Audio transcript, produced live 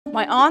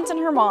My aunt and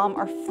her mom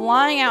are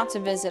flying out to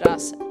visit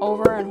us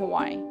over in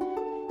Hawaii.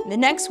 The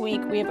next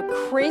week, we have a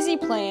crazy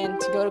plan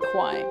to go to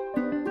Kauai.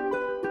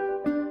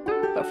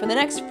 But for the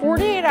next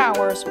 48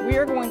 hours, we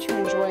are going to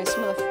enjoy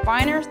some of the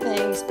finer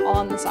things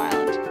on this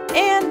island.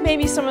 And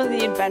maybe some of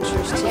the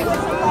adventures too.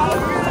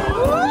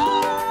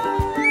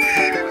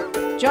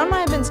 John and I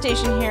have been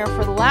stationed here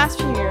for the last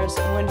few years,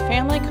 and when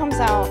family comes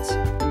out,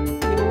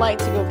 we like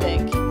to go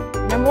big.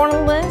 Number one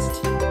on the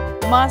list,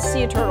 must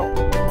see a turtle.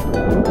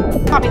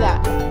 Copy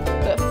that.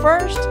 But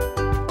first,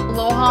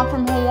 aloha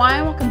from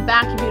Hawaii. Welcome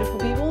back, you beautiful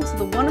people, to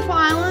the wonderful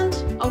island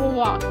of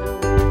Oahu.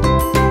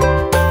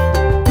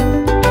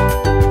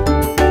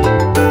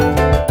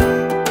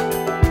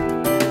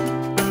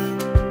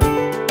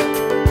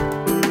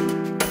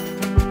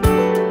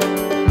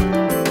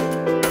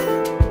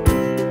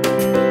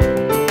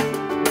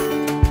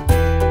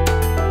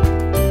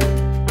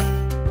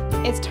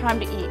 It's time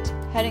to eat.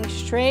 Heading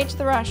straight to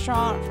the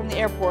restaurant from the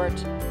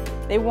airport,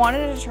 they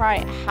wanted to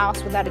try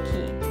House Without a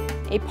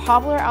Key, a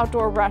popular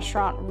outdoor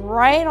restaurant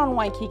right on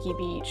Waikiki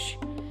Beach,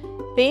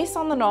 based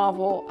on the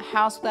novel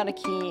House Without a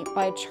Key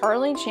by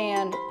Charlie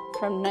Chan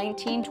from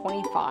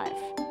 1925.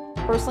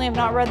 Personally, I've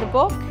not read the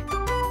book.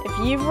 If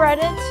you've read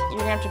it, you're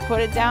gonna have to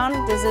put it down.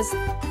 Does this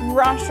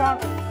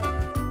restaurant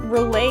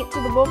relate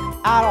to the book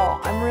at all?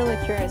 I'm really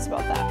curious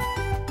about that.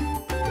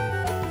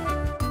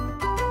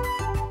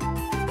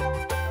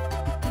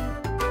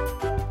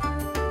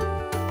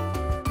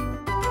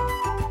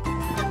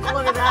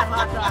 Look at that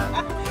hot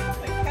dog.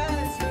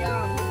 Because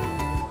yum.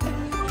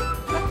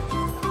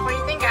 What do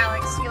you think,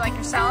 Alex? You like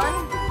your salad?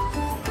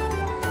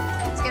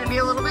 It's gonna be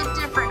a little bit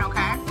different,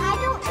 okay? I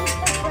don't eat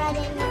the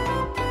breading.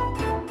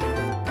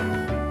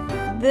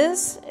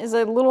 This is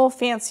a little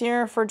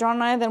fancier for John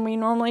and I than we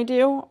normally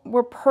do.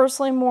 We're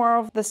personally more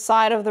of the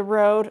side of the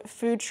road,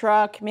 food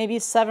truck, maybe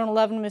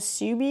 7-Eleven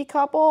Musubi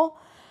couple.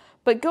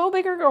 But go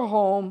big or go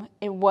home,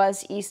 it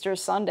was Easter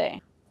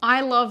Sunday.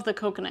 I love the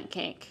coconut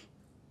cake.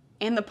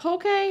 And the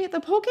poke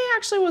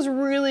actually was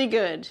really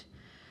good.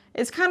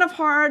 It's kind of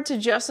hard to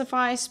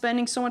justify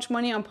spending so much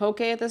money on poke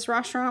at this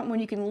restaurant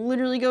when you can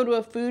literally go to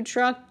a food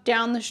truck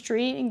down the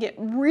street and get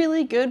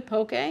really good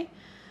poke.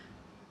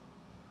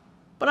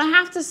 But I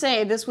have to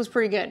say, this was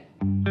pretty good.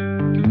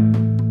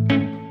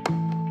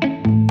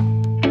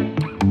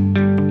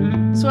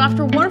 So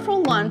after a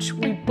wonderful lunch,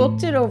 we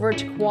booked it over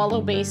to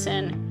Kewalo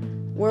Basin,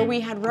 where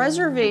we had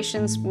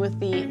reservations with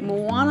the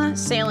Moana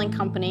Sailing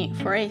Company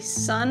for a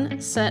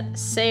sunset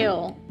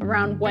sail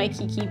around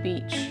Waikiki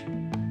Beach.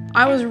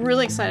 I was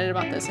really excited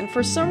about this, and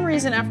for some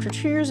reason, after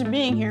 2 years of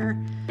being here,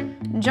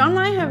 John and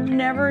I have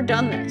never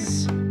done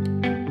this.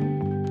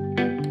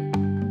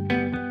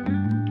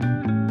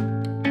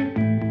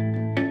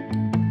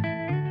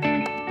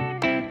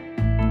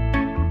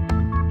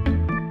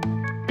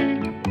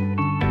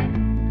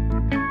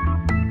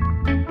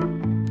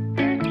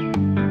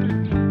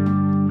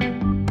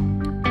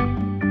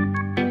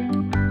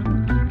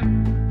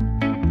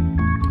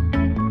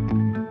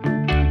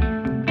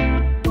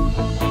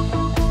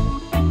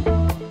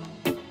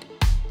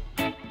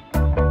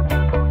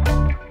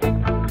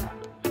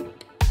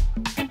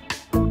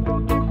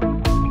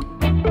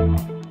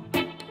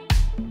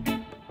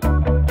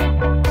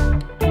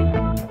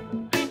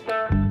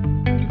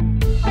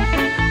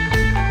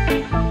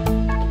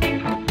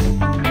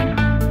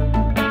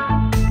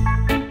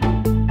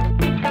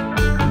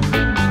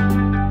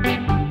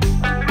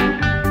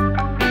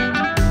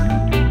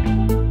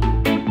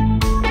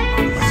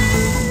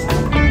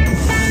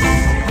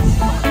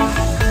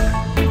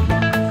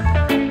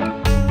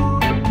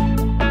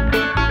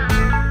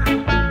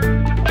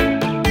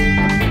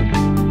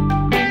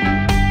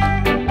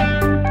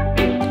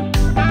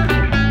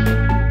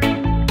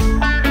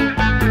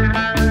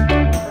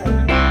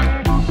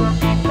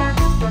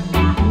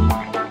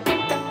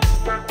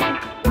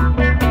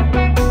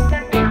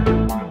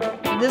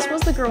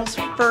 Girl's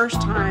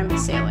first time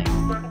sailing.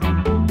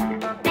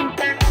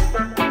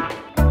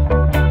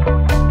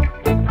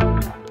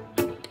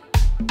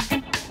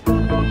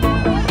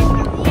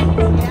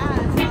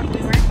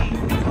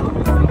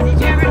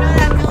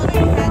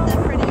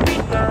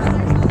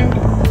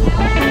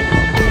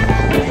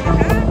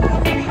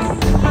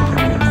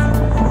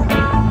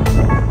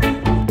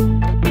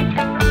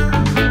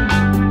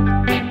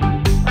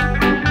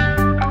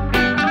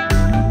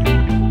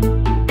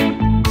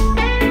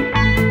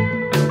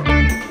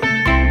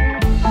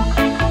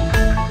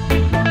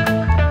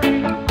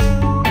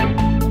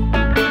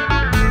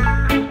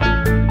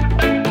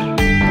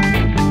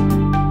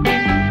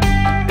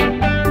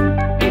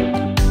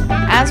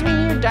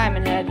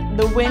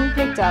 The wind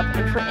picked up,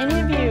 and for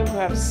any of you who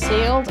have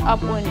sailed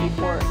upwind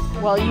before,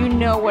 well, you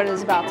know what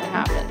is about to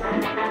happen.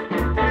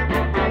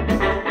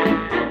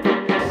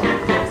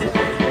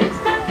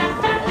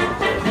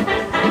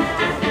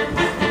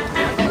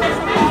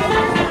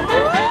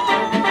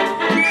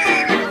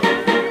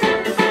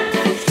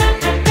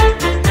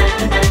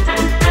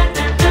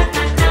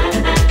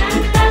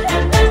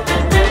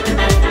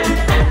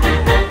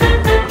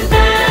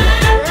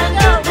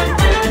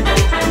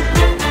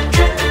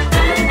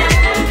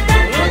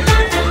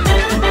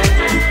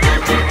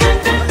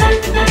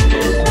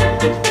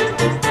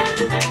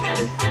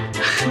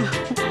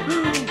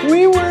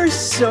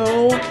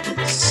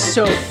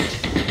 soaked.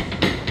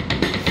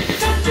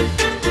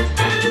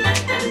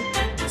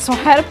 So I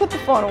had to put the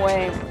phone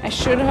away. I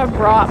should have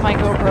brought my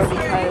GoPro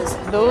because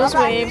those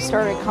waves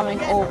started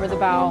coming over the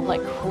bow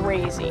like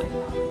crazy.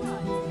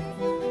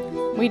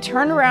 We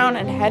turned around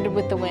and headed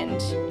with the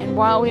wind, and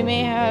while we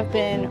may have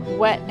been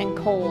wet and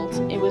cold,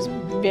 it was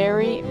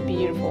very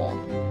beautiful.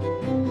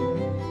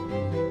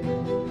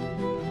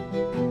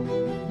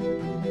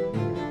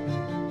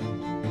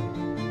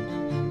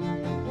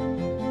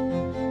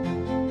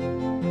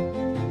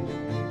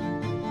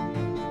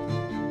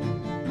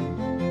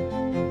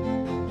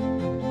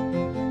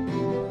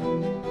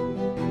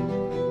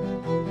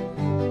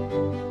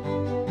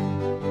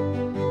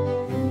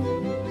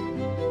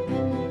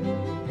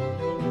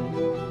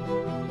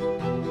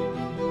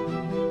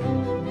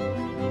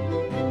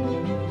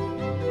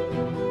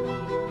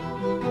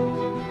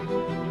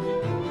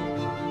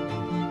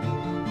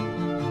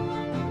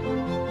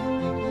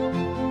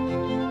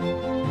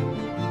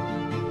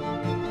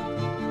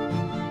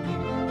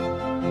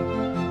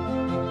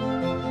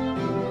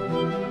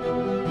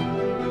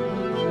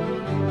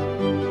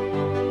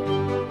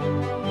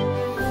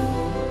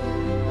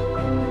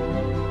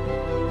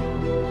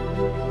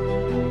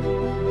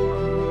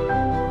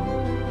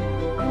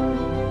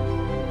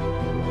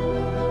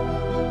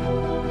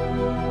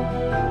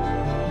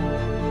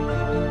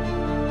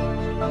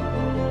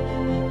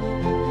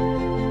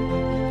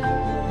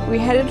 We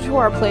headed to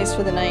our place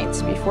for the night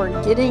before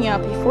getting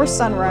up before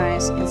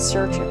sunrise in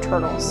search of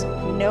turtles.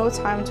 No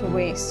time to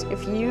waste.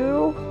 If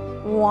you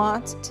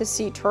want to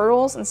see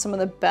turtles and some of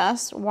the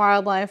best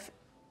wildlife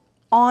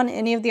on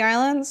any of the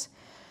islands,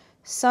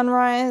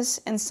 sunrise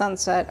and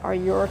sunset are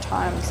your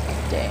times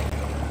of day.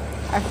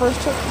 I first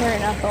took Carrie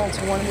and Ethel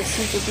to one of the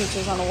seafood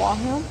beaches on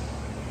Oahu.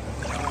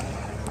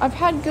 I've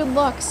had good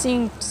luck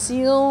seeing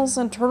seals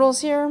and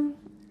turtles here.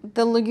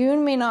 The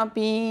lagoon may not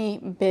be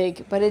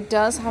big, but it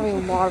does have a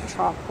lot of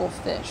tropical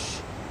fish.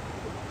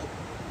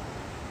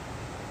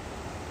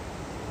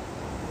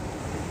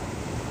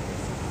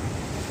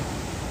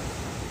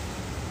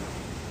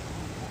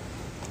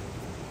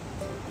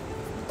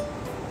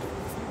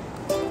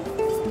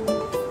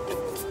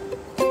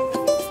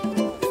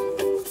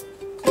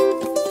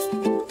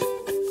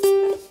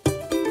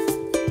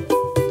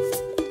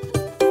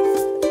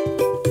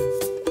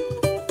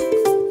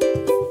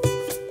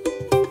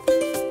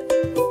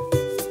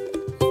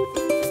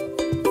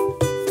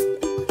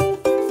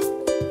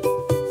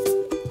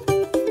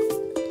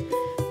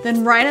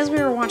 Then right as we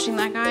were watching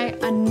that guy,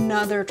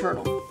 another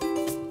turtle.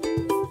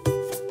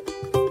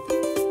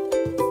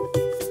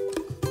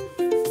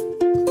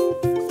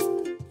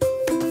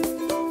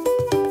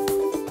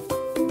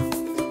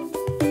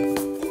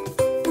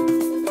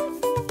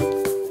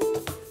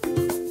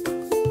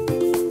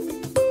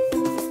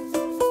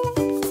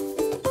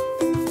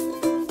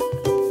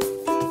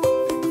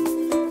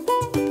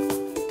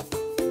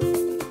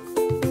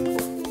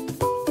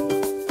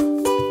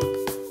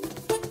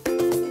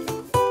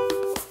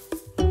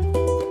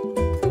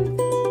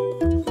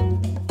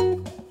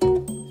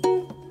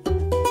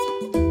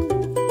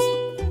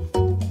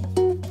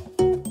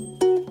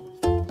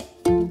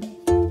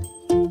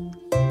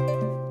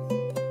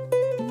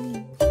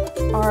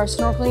 Our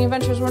snorkeling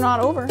adventures were not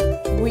over.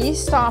 We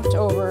stopped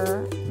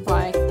over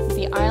by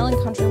the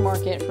Island Country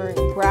Market for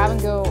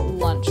grab-and-go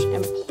lunch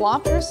and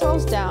plopped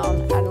ourselves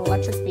down at an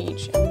electric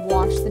beach and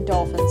watched the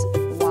dolphins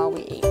while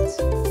we ate.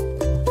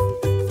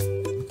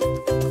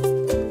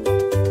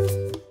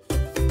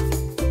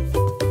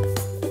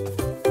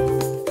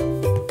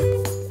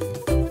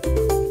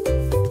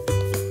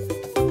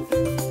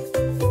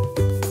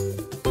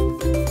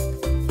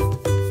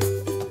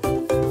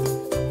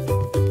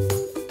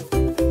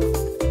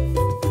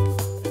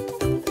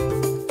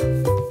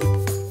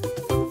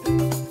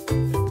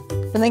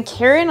 And then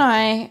Carrie and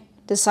I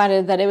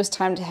decided that it was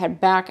time to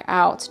head back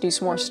out to do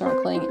some more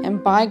snorkeling.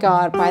 And by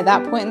God, by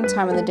that point in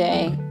time of the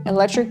day,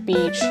 Electric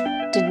Beach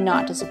did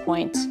not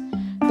disappoint.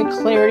 The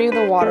clarity of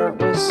the water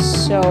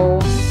was so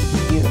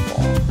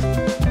beautiful.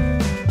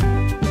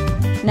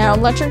 Now,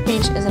 Electric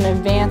Beach is an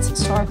advanced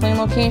snorkeling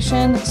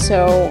location,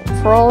 so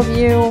for all of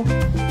you,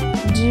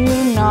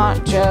 do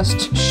not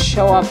just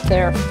show up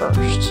there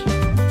first.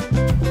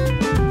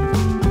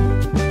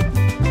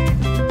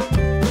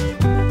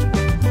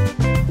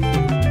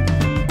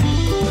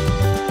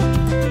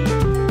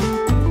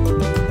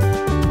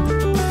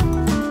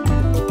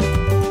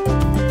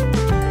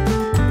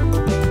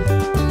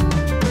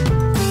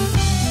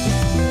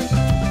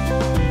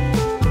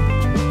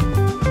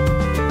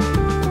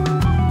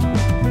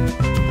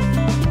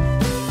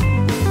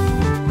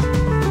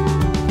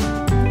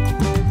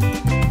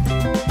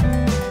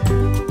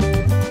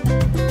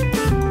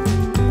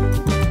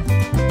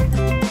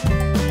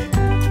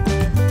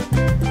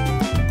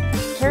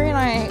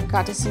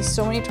 Got to see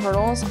so many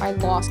turtles, I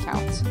lost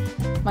count.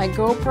 My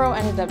GoPro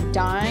ended up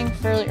dying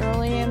fairly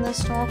early in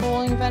this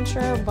snorkeling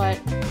adventure, but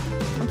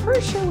I'm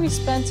pretty sure we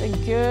spent a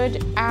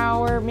good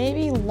hour,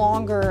 maybe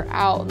longer,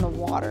 out in the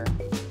water,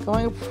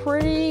 going a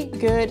pretty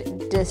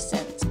good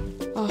distance.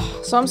 Oh,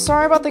 So I'm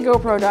sorry about the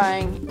GoPro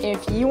dying.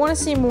 If you want to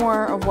see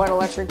more of what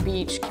Electric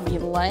Beach can be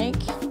like,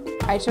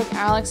 I took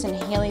Alex and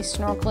Haley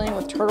snorkeling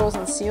with turtles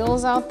and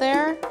seals out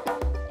there,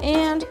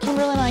 and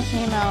Kimberly and I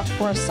came out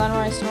for a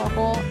sunrise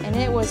snorkel, and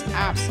it was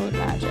absolute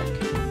magic.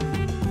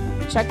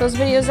 Check those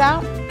videos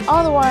out.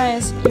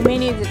 Otherwise, you may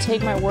need to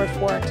take my word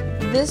for it.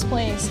 This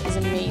place is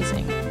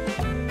amazing.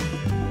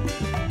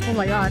 Oh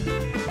my god.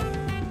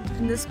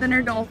 And the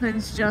spinner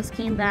dolphins just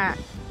came back.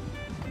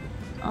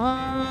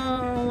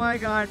 Oh my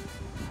god.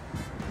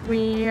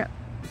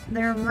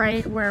 They're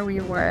right where we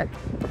were.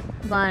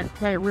 But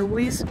okay,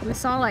 we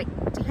saw like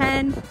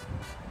 10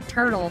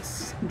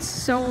 turtles. It's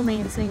so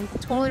amazing.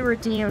 Totally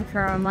redeemed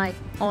from like,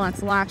 oh,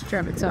 that's the last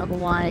trip it took.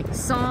 Like,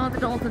 saw the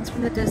dolphins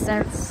from the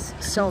distance.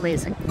 So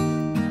amazing.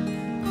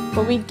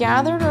 But we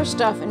gathered our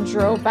stuff and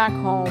drove back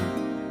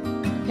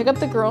home, pick up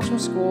the girls from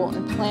school,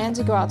 and planned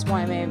to go out to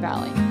Waimea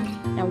Valley.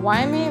 Now,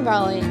 Waimea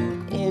Valley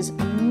is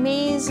an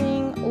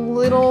amazing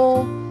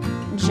little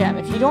gem.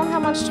 If you don't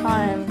have much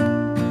time,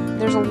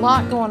 there's a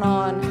lot going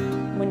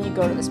on when you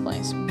go to this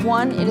place.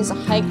 One, it is a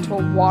hike to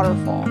a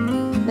waterfall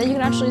that you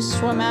can actually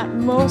swim at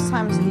most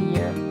times of the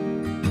year.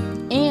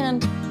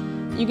 And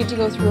you get to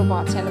go through a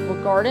botanical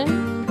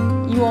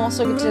garden. You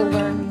also get to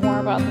learn more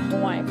about the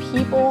Hawaiian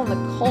people and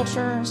the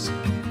cultures.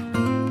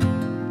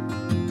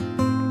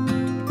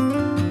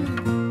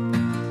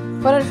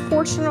 But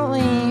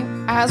unfortunately,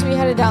 as we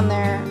headed down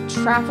there,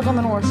 traffic on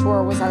the North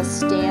Shore was at a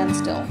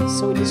standstill.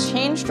 So we just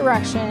changed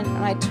direction,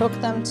 and I took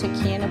them to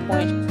Cannon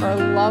Point for a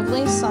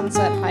lovely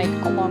sunset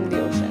hike along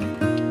the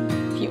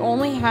ocean. If you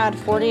only had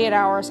 48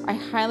 hours, I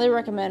highly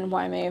recommend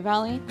Waimea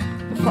Valley.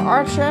 But for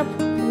our trip,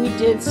 we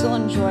did still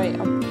enjoy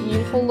a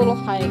beautiful little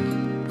hike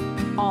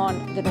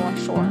on the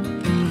North Shore.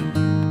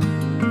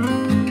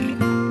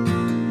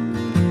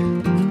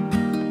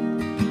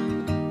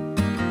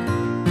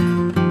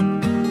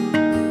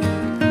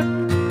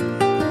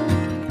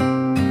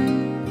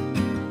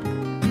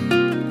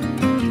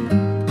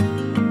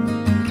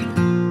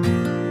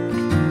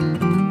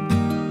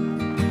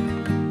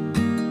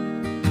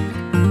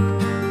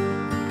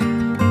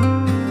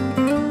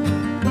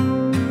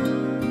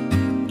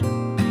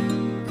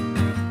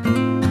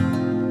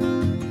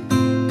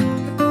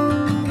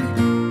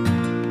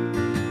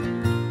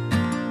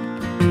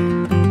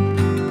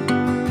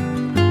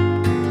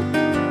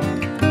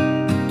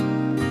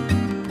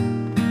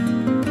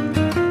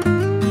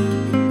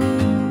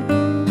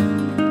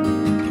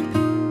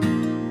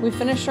 We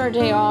finished our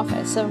day off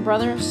at Seven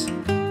Brothers.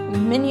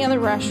 Many other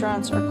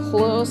restaurants are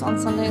closed on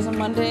Sundays and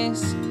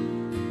Mondays,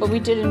 but we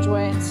did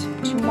enjoy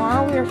it.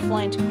 Tomorrow we are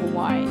flying to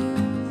Kauai,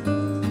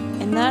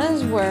 and that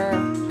is where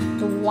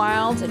the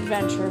wild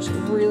adventures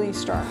really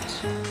start.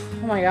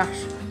 Oh my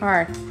gosh. All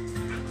right.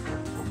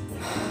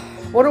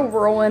 What a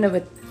whirlwind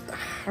of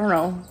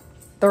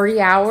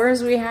 30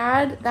 hours we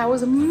had. That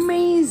was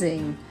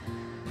amazing.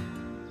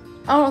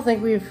 I don't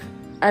think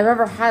I've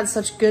ever had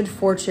such good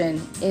fortune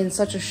in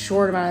such a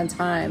short amount of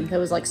time. That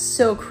was like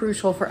so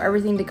crucial for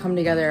everything to come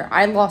together.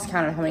 I lost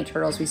count of how many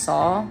turtles we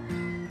saw.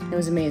 It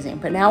was amazing.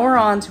 But now we're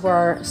on to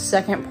our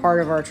second part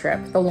of our trip,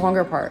 the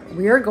longer part.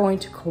 We are going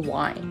to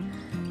Kauai.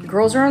 The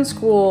girls are in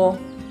school.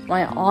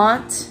 My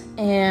aunt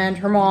and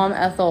her mom,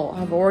 Ethel,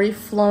 have already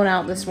flown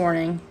out this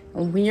morning,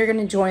 and we are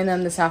gonna join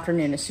them this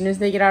afternoon. As soon as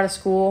they get out of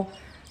school,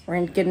 we're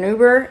gonna get an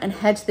Uber and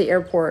head to the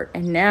airport.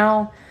 And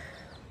now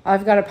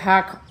I've got to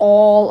pack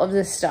all of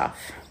this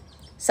stuff.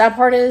 Sad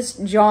part is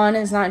John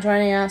is not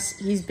joining us.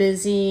 He's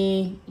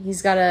busy.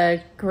 He's got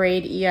a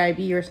grade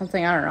EIB or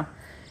something. I don't know.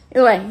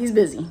 Either way, he's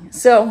busy.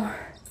 So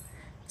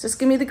it's just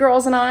gonna be the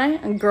girls and I,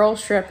 a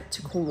girls trip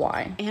to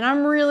Kauai. And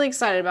I'm really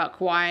excited about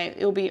Kauai.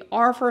 It'll be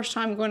our first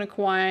time going to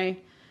Kauai.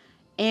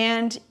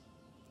 And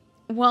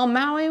while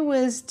Maui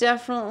was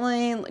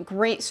definitely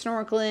great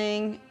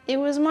snorkeling, it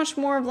was much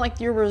more of like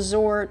your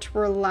resort,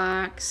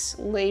 relax,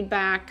 laid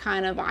back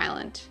kind of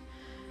island.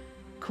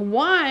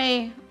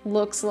 Kauai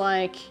looks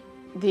like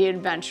the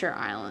adventure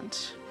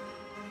island.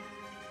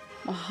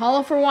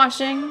 Mahalo for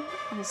watching.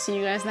 I'll see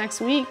you guys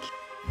next week.